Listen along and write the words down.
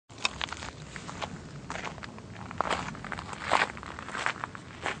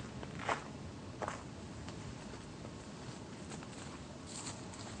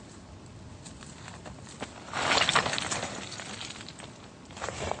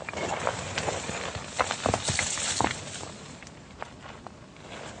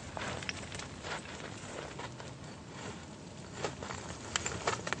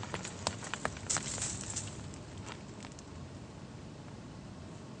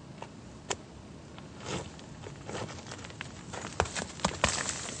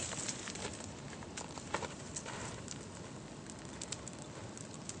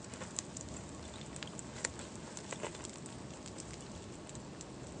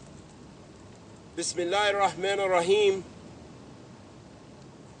Bismillahir Rahmanir Rahim.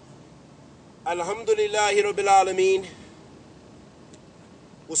 Alhamdulillahi Rabbil Alameen.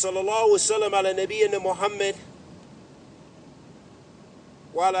 Wa sallallahu wa sallam ala nabiyyina Muhammad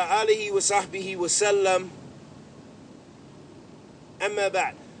wa ala alihi wa sahbihi wa sallam. Amma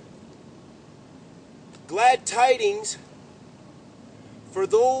ba'd. Glad tidings for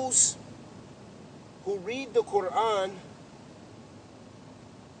those who read the Quran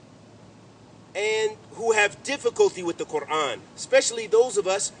and who have difficulty with the Quran, especially those of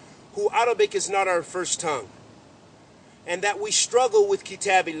us who Arabic is not our first tongue, and that we struggle with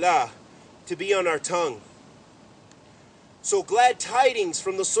Kitabillah to be on our tongue. So glad tidings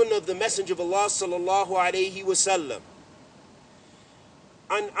from the Sunnah of the Messenger of Allah sallallahu alayhi wa sallam.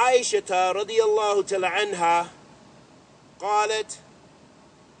 An Aisha radiyallahu ta'ala anha قالت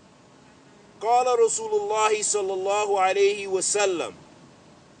قال رسول الله صلى الله عليه وسلم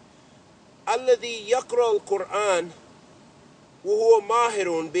الذي يقرأ القرآن وهو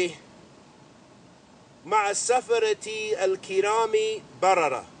ماهر به مع السفرة الكرام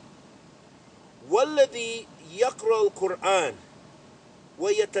بررة والذي يقرأ القرآن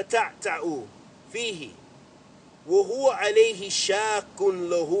ويتتعتع فيه وهو عليه شاك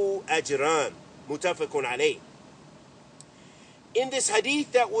له أجران متفق عليه. In this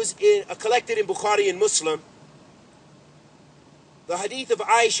hadith that was collected in Bukhari and Muslim, the hadith of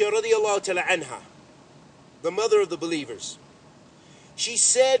Aisha radiyallahu ta'ala anha, the mother of the believers, she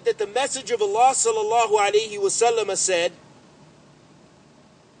said that the Messenger of Allah sallallahu alayhi wa sallam said,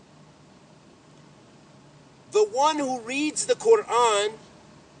 the one who reads the Quran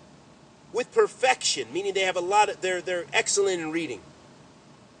with perfection, meaning they have a lot of, they're excellent in reading,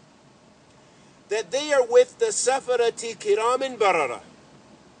 that they are with the safarati kiramin barara,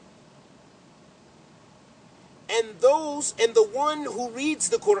 and the one who reads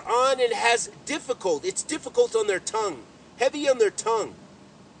the Quran and has it's difficult on their tongue, heavy on their tongue,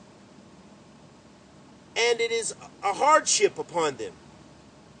 and it is a hardship upon them,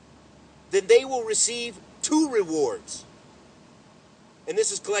 then they will receive 2 rewards. And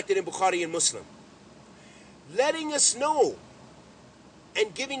this is collected in Bukhari and Muslim, letting us know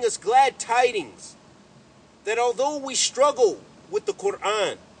and giving us glad tidings that although we struggle with the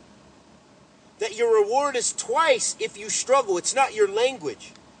Quran, that your reward is twice if you struggle. It's not your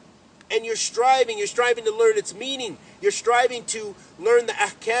language. And you're striving to learn its meaning. You're striving to learn the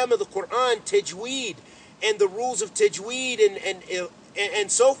ahkam of the Quran, tajweed, and the rules of tajweed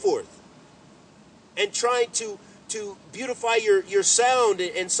and so forth. And trying to beautify your sound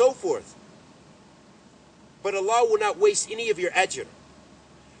and so forth. But Allah will not waste any of your ajr.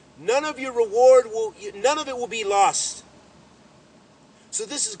 None of your reward none of it will be lost. So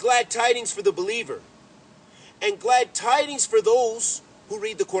this is glad tidings for the believer, and glad tidings for those who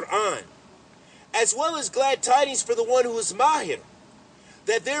read the Quran, as well as glad tidings for the one who is mahir,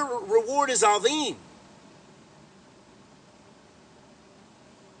 that their reward is azim.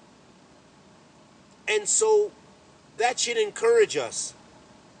 And so that should encourage us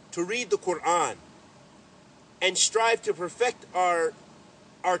to read the Quran and strive to perfect our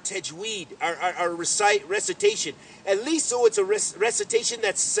tajweed, our recitation, at least so it's a recitation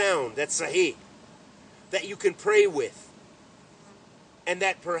that's sound, that's sahih, that you can pray with, and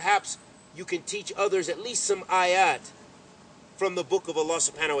that perhaps you can teach others at least some ayat from the book of Allah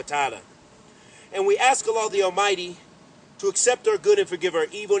subhanahu wa ta'ala. And we ask Allah the Almighty to accept our good and forgive our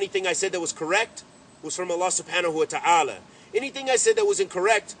evil. Anything I said that was correct was from Allah subhanahu wa ta'ala. Anything I said that was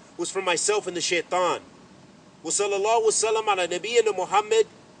incorrect was from myself and the shaitan. وصلى الله وسلم على نبينا محمد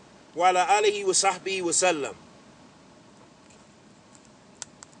وعلى آله وصحبه وسلم.